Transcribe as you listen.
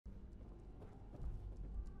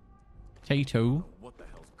Potato. What the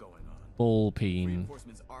hell's going on? Ball peen.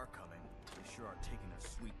 Reinforcements are coming. They sure are taking their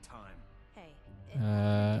sweet time.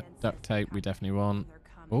 Hey. Duct tape we definitely want. They're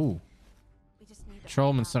coming. Oh, We just need to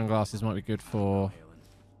Trollman hold out. sunglasses might be good for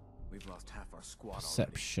We've lost half our squad already.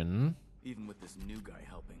 perception. Even with this new guy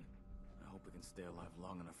helping, I hope we can stay alive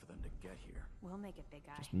long enough for them to get here. We'll make it, big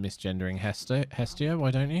guy. Just misgendering Hestia,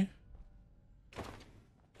 why don't you?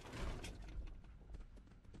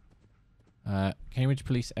 Cambridge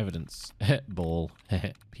police evidence. Ball.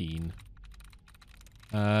 Peen.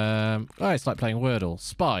 Oh, it's like playing Wordle.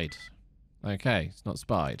 Spied. Okay, it's not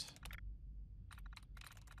spied.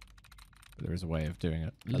 But there is a way of doing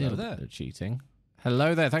it. A little bit of cheating.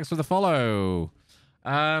 Hello there, thanks for the follow.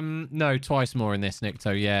 No, twice more in this,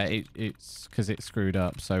 Nikto. Yeah, it's because it's screwed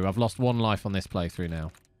up. So I've lost 1 life on this playthrough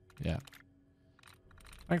now. Yeah.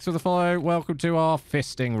 Thanks for the follow. Welcome to our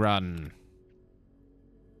fisting run.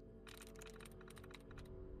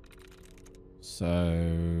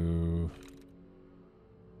 So...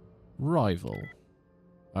 Rival.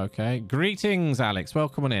 Okay. Greetings, Alex.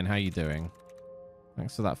 Welcome on in. How you doing?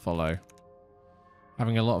 Thanks for that follow.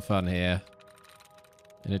 Having a lot of fun here.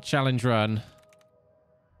 In a challenge run.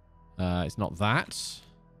 It's not that.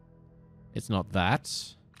 It's not that.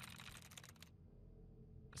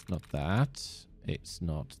 It's not that. It's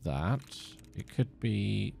not that. It could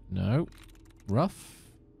be... No. Rough.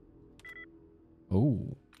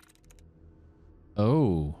 Oh.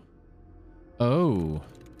 Oh. Oh.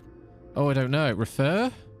 Oh, I don't know.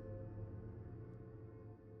 Refer?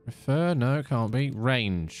 Refer? No, can't be.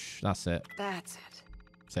 Range. That's it. That's it.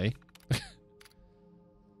 See?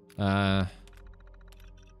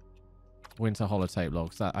 Winter holotape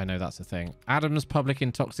logs. That I know that's a thing. Adam's public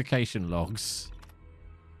intoxication logs.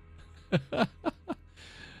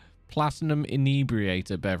 Platinum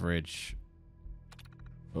inebriator beverage.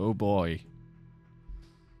 Oh boy.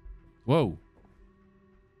 Whoa.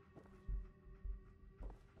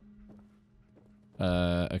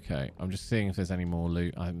 Okay. I'm just seeing if there's any more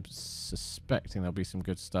loot. I'm suspecting there'll be some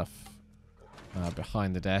good stuff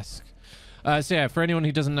behind the desk. So yeah, for anyone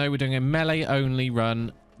who doesn't know, we're doing a melee-only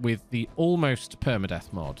run with the Almost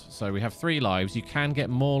Permadeath mod. So we have 3 lives. You can get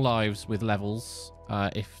more lives with levels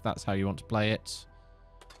if that's how you want to play it.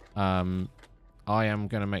 I am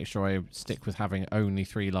going to make sure I stick with having only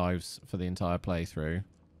 3 lives for the entire playthrough.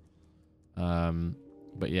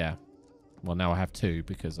 But yeah. Well, now I have 2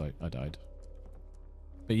 because I died.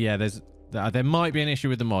 But yeah, there might be an issue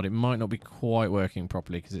with the mod. It might not be quite working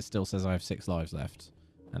properly because it still says I have 6 lives left.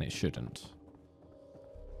 And it shouldn't.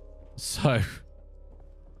 So,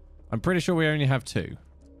 I'm pretty sure we only have 2.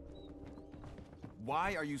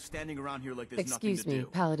 Why are you standing around here like there's Excuse nothing to me, do?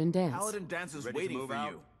 Paladin Dance. Paladin Dance is Ready to waiting move for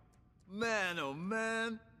out? you. Man, oh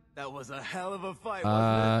man, that was a hell of a fight,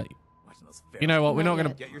 wasn't it? Watching those You know what? We're not Not gonna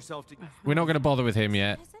yet. Get yourself to... we're not gonna bother with him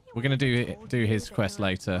yet. Has anyone We're gonna told do you his that quest you're a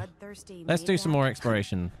later. bloodthirsty Let's do some maniac? more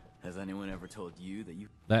exploration. Has anyone ever told you that you...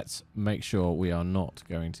 Let's make sure we are not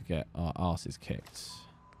going to get our asses kicked.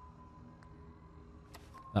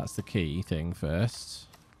 That's the key thing first.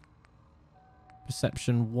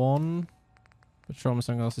 Perception 1. Patrolman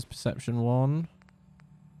sunglasses, perception 1.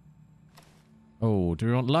 Oh, do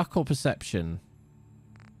we want luck or perception?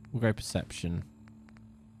 We'll go perception.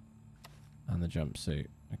 And the jumpsuit.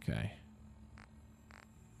 Okay.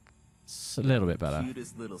 It's a little bit better.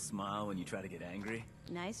 Cutest little smile when you try to get angry.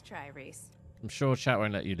 Nice try, Reese. I'm sure chat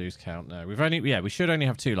won't let you lose count now. We've only... Yeah, we should only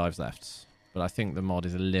have 2 lives left. But I think the mod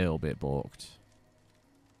is a little bit balked.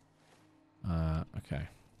 Okay.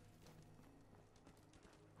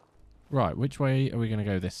 Right, which way are we going to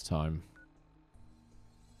go this time?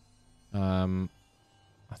 I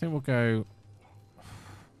think we'll go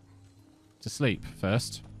to sleep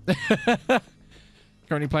first.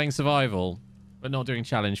 Currently playing survival, but not doing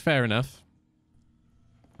challenge. Fair enough.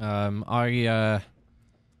 I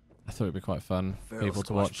thought it'd be quite fun for people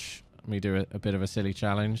to watch me do a bit of a silly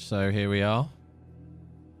challenge. So here we are.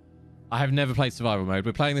 I have never played survival mode.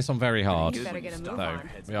 We're playing this on very hard. You better get a move So on.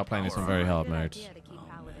 we are playing this on very hard Good mode. idea to keep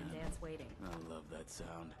Paladin Dance waiting. I love that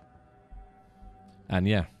sound. And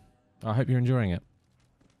yeah, I hope you're enjoying it.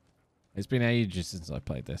 It's been ages since I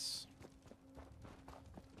played this.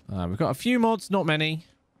 We've got a few mods, not many.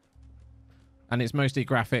 And it's mostly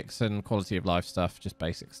graphics and quality of life stuff, just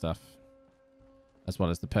basic stuff. As well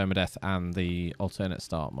as the permadeath and the alternate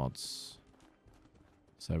start mods.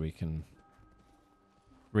 So we can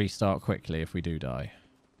restart quickly if we do die.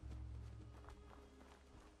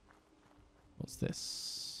 What's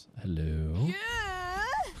this? Hello? Yeah.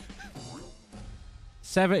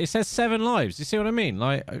 7. It says 7 lives. You see what I mean?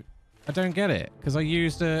 Like, I don't get it because I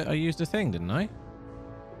used a thing, didn't I?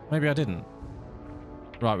 Maybe I didn't.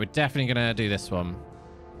 Right, we're definitely going to do this one.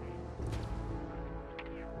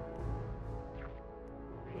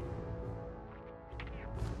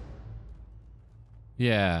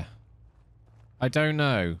 Yeah. I don't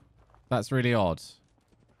know. That's really odd.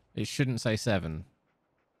 It shouldn't say 7.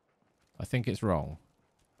 I think it's wrong.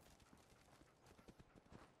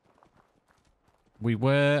 We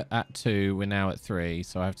were at 2. We're now at 3.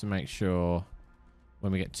 So I have to make sure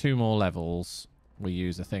when we get 2 more levels, we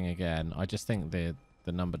use a thing again. I just think the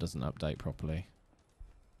number doesn't update properly.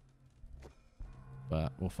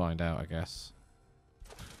 But we'll find out, I guess.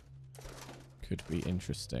 Could be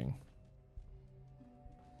interesting.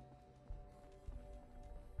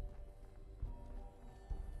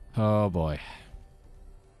 Oh, boy.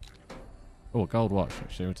 Oh, gold watch.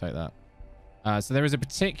 Actually, we'll take that. So there is a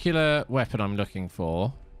particular weapon I'm looking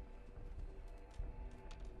for.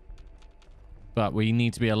 But we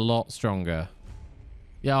need to be a lot stronger.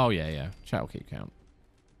 Yeah, oh, yeah. Chat will keep count.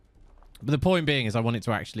 But the point being is I want it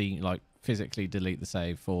to actually, like, physically delete the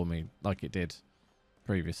save for me like it did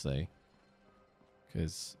previously.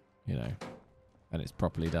 Because, you know, and it's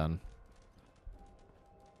properly done.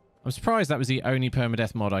 I'm surprised that was the only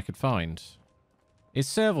permadeath mod I could find. Is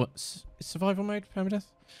survival mode permadeath?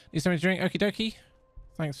 Need something to drink? Okie dokie.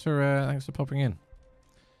 Thanks for popping in.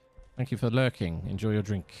 Thank you for lurking. Enjoy your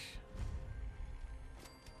drink.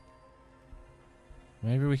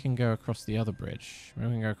 Maybe we can go across the other bridge. Maybe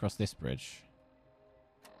we can go across this bridge.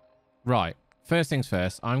 Right. First things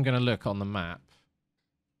first, I'm going to look on the map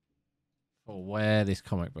for where this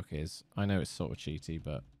comic book is. I know it's sort of cheaty,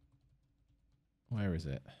 but where is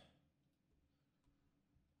it?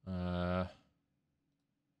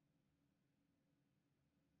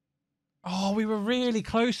 Oh, we were really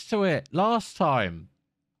close to it last time.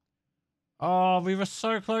 Oh, we were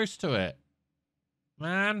so close to it.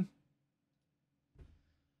 Man.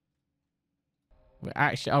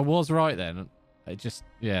 Actually, I was right then. It just,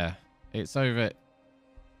 yeah. It's over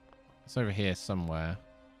here somewhere.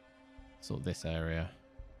 Sort of this area.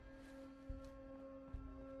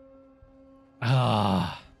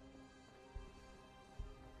 Ah.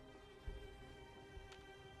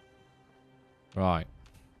 Right.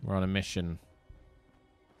 We're on a mission.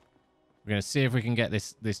 We're going to see if we can get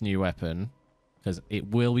this new weapon. Because it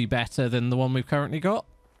will be better than the one we've currently got.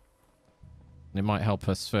 And it might help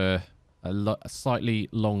us for a slightly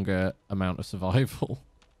longer amount of survival.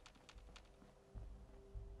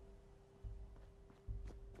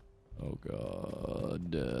 Oh,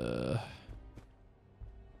 God.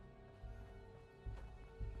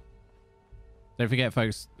 Don't forget,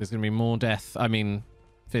 folks, there's going to be more death. I mean,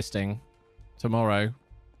 fisting tomorrow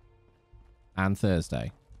and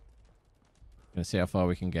Thursday. Gonna see how far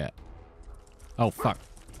we can get. Oh, fuck.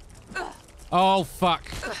 Oh, fuck.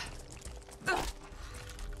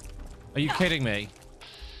 Are you kidding me?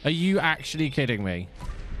 Are you actually kidding me?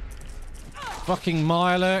 Fucking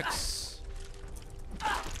Mirelurks.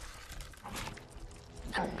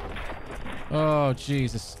 Oh,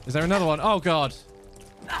 Jesus. Is there another one? Oh, God.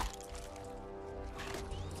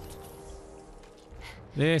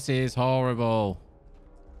 This is horrible.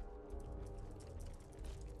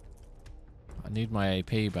 I need my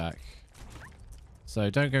AP back. So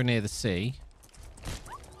don't go near the sea.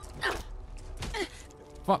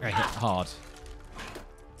 Fuck, I hit hard.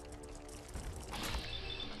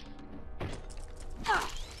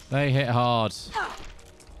 They hit hard.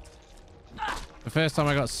 The first time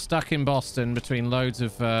I got stuck in Boston between loads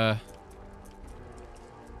of... That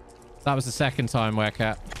was the second time,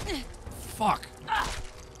 Werecat. Fuck.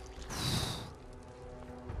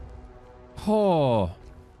 Oh.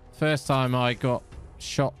 First time I got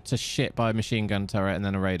shot to shit by a machine gun turret and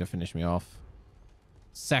then a raider finished me off.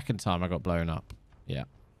 Second time I got blown up. Yeah.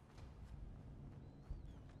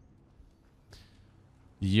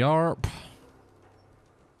 Yarp.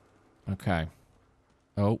 Okay.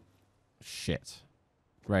 Oh. Shit.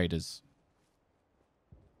 Raiders.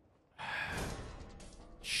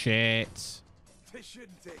 Shit. This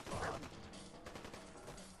shouldn't take long.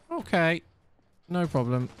 Okay. No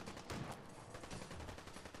problem.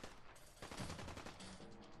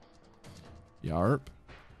 Yarp.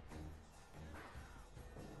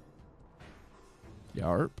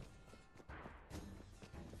 Yarp.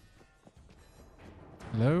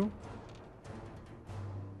 Hello?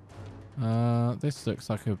 This looks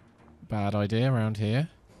like a bad idea around here.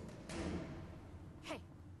 Hey.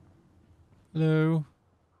 Hello?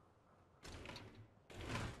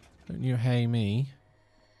 Don't you hey me?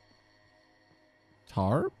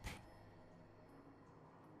 Tarp?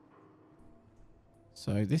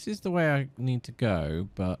 So this is the way I need to go,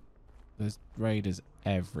 but there's raiders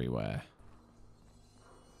everywhere.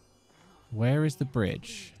 Where is the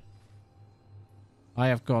bridge? I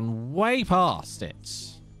have gone way past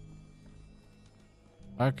it.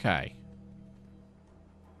 Okay.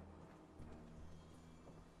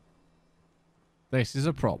 This is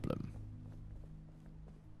a problem.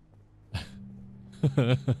 Oh,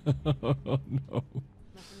 no.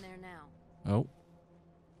 Nothing there now. Oh.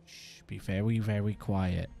 Shh, be very, very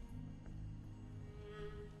quiet.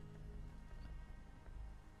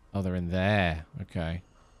 Oh, they're in there. Okay.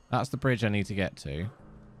 That's the bridge I need to get to.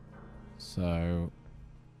 So...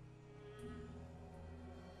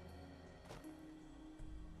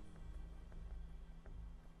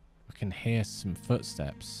 I can hear some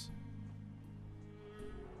footsteps.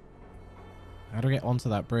 How do I get onto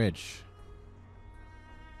that bridge?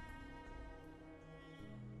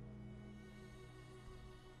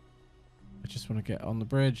 I just want to get on the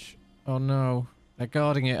bridge. Oh no. They're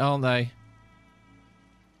guarding it, aren't they?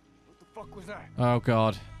 What the fuck was that? Oh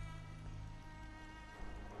god.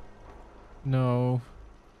 No.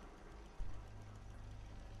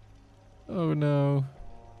 Oh no.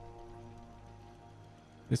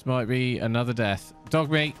 This might be another death. Dog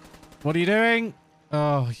meat, what are you doing?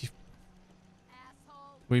 Oh, you...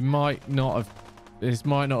 We might not have... This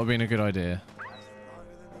might not have been a good idea.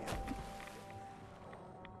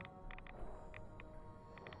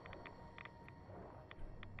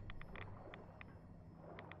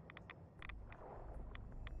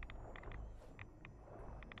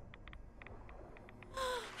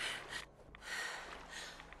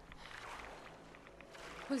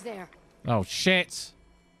 Who's there? Oh, shit.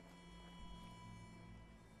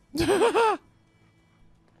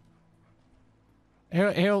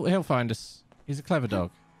 He'll find us. He's a clever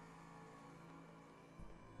dog.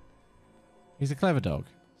 He's a clever dog.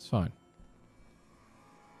 It's fine.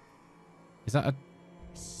 Is that a...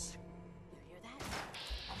 You hear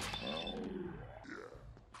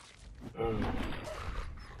that?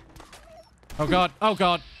 Oh god. Oh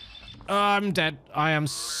god. Oh, I'm dead. I am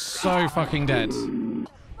so fucking dead.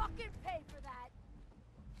 Fucking pay for that.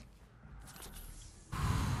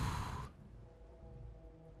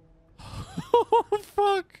 Oh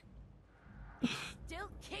fuck. Still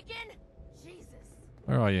kicking? Jesus.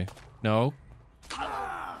 Where are you? No.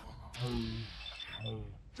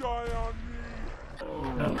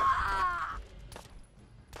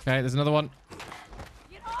 Okay, there's another one.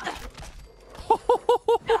 Get off.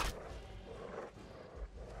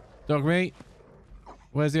 Dog meat.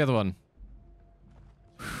 Where's the other one?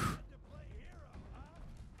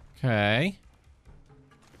 Okay.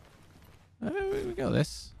 We got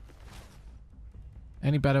this.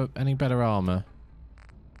 Any better armor?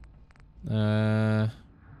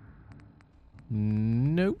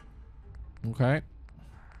 Nope. Okay.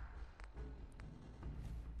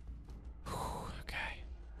 Okay.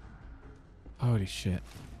 Holy shit.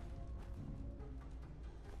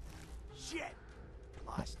 Shit!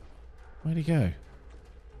 Lost. Where'd he go?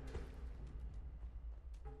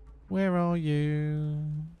 Where are you?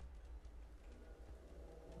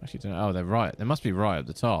 Actually, don't know. Oh, they're right. They must be right at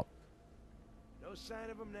the top. No sign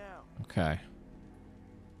of him now. Okay.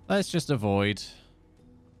 Let's just avoid.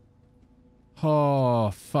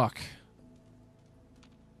 Oh, fuck.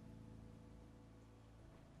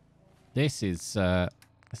 This is a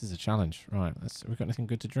challenge. Right. We got anything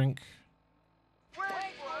good to drink? Party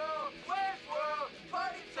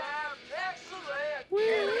time! Excellent!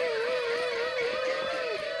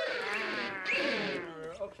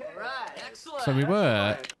 Okay. Right. Excellent. So we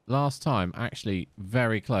were last time actually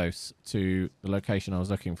very close to the location I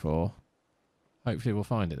was looking for. Hopefully we'll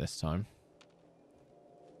find it this time.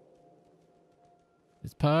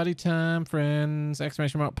 It's party time, friends.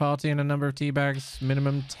 Exclamation mark party and a number of tea bags.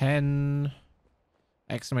 Minimum 10.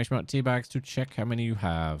 Exclamation mark tea bags to check how many you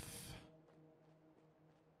have.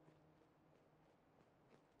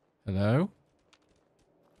 Hello?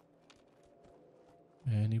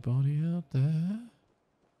 Anybody out there? I'm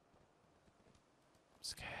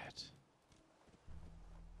scared.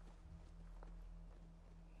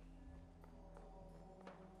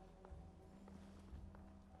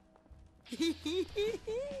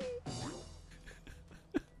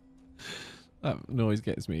 That noise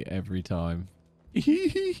gets me every time.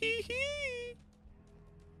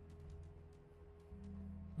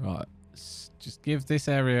 Right. Just give this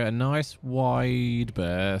area a nice wide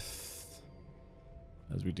berth.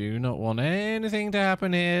 As we do not want anything to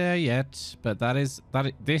happen here yet. But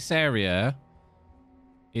this area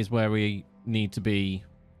is where we need to be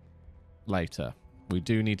later. We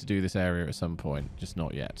do need to do this area at some point. Just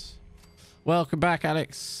not yet. Welcome back,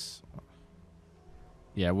 Alex.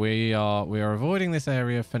 Yeah, we are avoiding this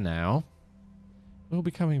area for now. We'll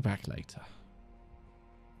be coming back later.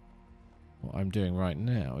 what I'm doing right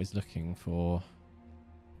now is looking for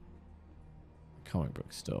a comic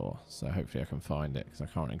book store. So hopefully I can find it, because I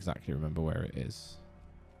can't exactly remember where it is.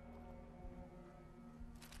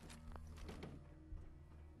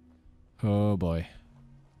 Oh boy.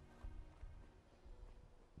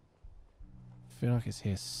 I feel like it's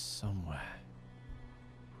here somewhere.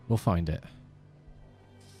 We'll find it.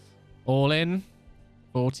 All in.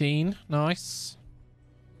 14. Nice.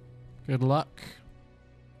 Good luck.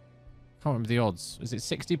 Can't remember the odds. Is it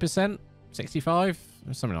 60%? 65?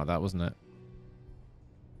 Something like that, wasn't it?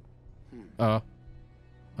 Oh.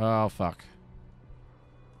 Oh, fuck.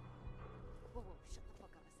 Whoa, whoa, shut the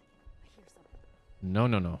fuck up a second. I hear something. No,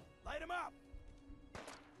 no, no. Light him up.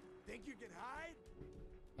 Think you can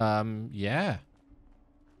hide? Yeah.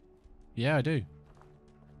 Yeah, I do.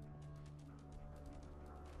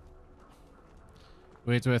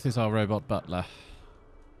 Wordsworth is our robot butler.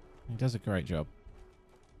 He does a great job.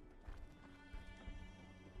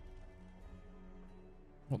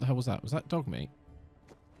 What the hell was that? Was that dog meat?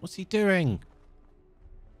 What's he doing?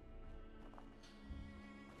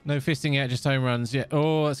 No fisting yet, just home runs. Yeah.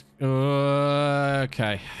 Oh, that's...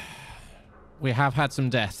 okay. We have had some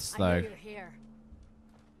deaths, I know though. you're here.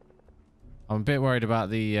 I'm a bit worried about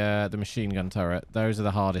the machine gun turret. Those are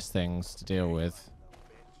the hardest things to deal with.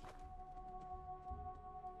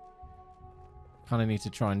 Kind of need to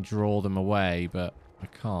try and draw them away, but I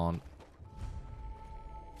can't.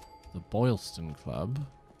 The Boylston Club.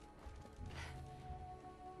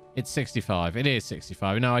 It's 65. It is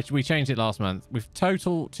 65. No, we changed it last month. We've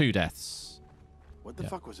total 2 deaths. What the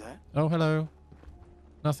fuck was that? Oh, hello.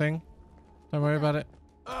 Nothing. Don't worry about it.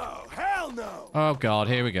 Oh, hell no! Oh, God.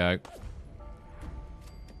 Here we go.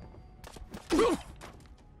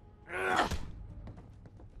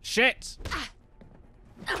 Shit!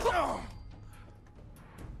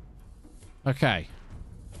 Okay.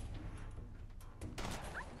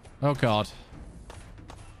 Oh, God.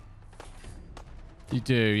 You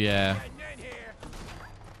do, yeah.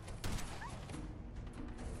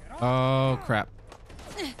 Oh, crap.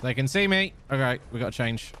 They can see me. Okay, we got to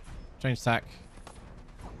change. Change tack.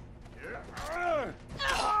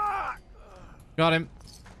 Got him.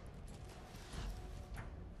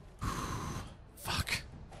 Fuck.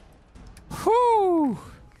 Whew.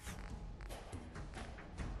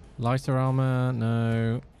 Lighter armor?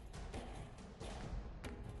 No.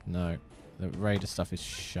 No. The raider stuff is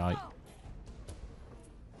shite.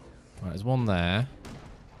 Right, there's one there.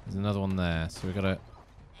 There's another one there. So we've got to...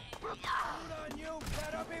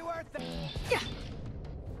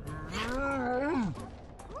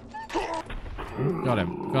 Got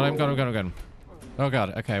him. Got him, got him, got him, got him. Oh,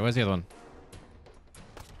 God. Okay, where's the other one?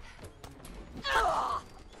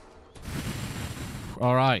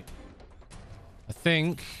 All right. I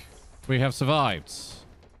think we have survived.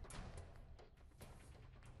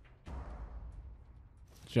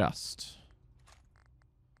 Just.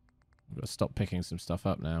 I've got to stop picking some stuff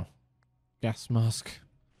up now. Gas mask.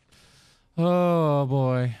 Oh,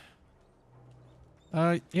 boy.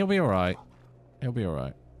 He'll be all right. He'll be all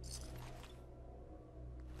right.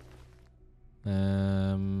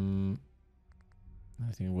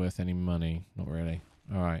 Nothing worth any money. Not really.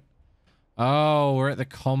 All right. Oh, we're at the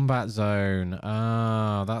combat zone.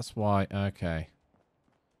 Ah, that's why. Okay.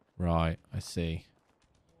 Right. I see.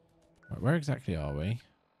 Right, where exactly are we?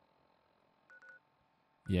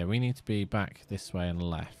 Yeah, we need to be back this way and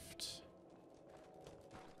left.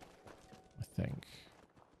 I think.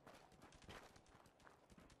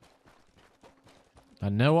 I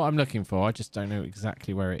know what I'm looking for. I just don't know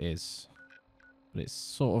exactly where it is. But it's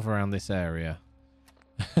sort of around this area.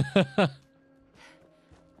 Let's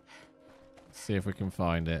see if we can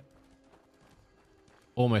find it.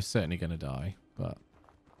 Almost certainly going to die, but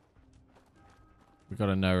we've got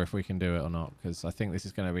to know if we can do it or not, because I think this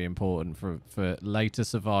is going to be important for later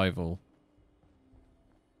survival.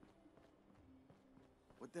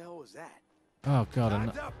 What the hell was that? Oh,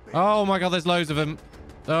 God. Oh, my God, there's loads of them.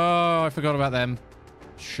 Oh, I forgot about them.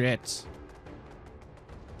 Shit.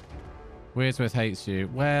 Wordsworth hates you.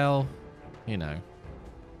 Well, you know.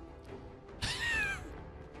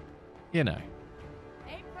 You know.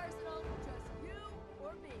 Ain't personal, just you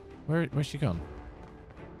or me. Where's she gone?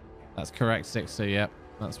 That's correct, Sixer. Yep,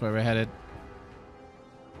 that's where we're headed.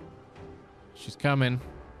 She's coming.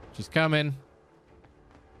 She's coming.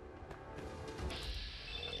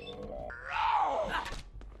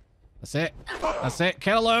 That's it. That's it.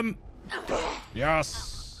 Kill them.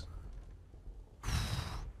 Yes.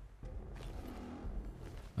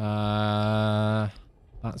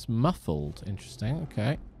 That's muffled. Interesting.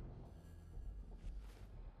 Okay.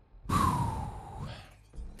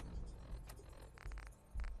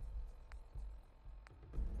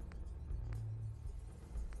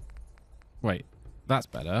 Wait, that's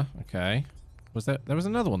better. Okay. There was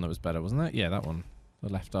another one that was better, wasn't there? Yeah, that one.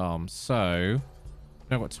 The left arm. So,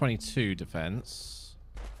 I've got 22 defense.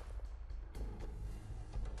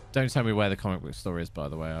 Don't tell me where the comic book store is, by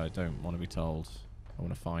the way. I don't want to be told. I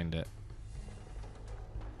want to find it.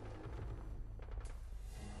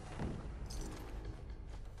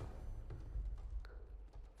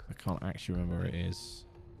 I can't actually remember where it is.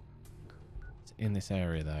 It's in this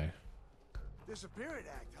area, though. Disappearing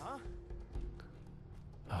act, huh?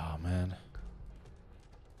 Oh, man.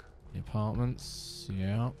 The apartments.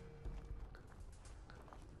 Yeah.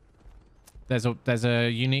 There's a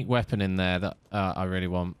unique weapon in there that I really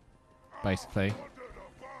want, basically.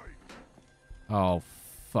 Oh,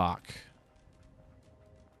 fuck.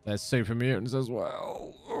 There's super mutants as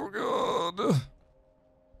well. Oh, God.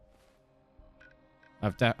 I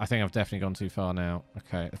think I've definitely gone too far now.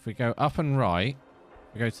 Okay, if we go up and right,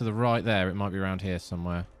 we go to the right there, it might be around here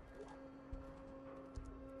somewhere.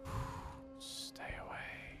 Stay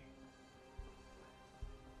away.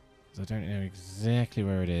 'Cause I don't know exactly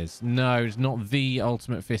where it is. No, it's not the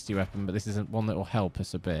ultimate fisty weapon, but this isn't one that will help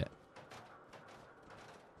us a bit.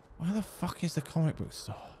 Where the fuck is the comic book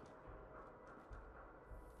store?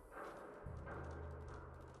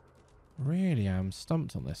 Really, I'm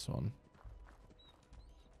stumped on this one.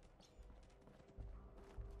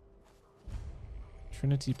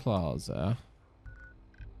 Trinity Plaza.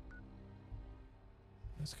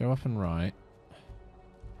 Let's go up and right.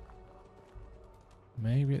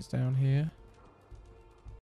 Maybe it's down here.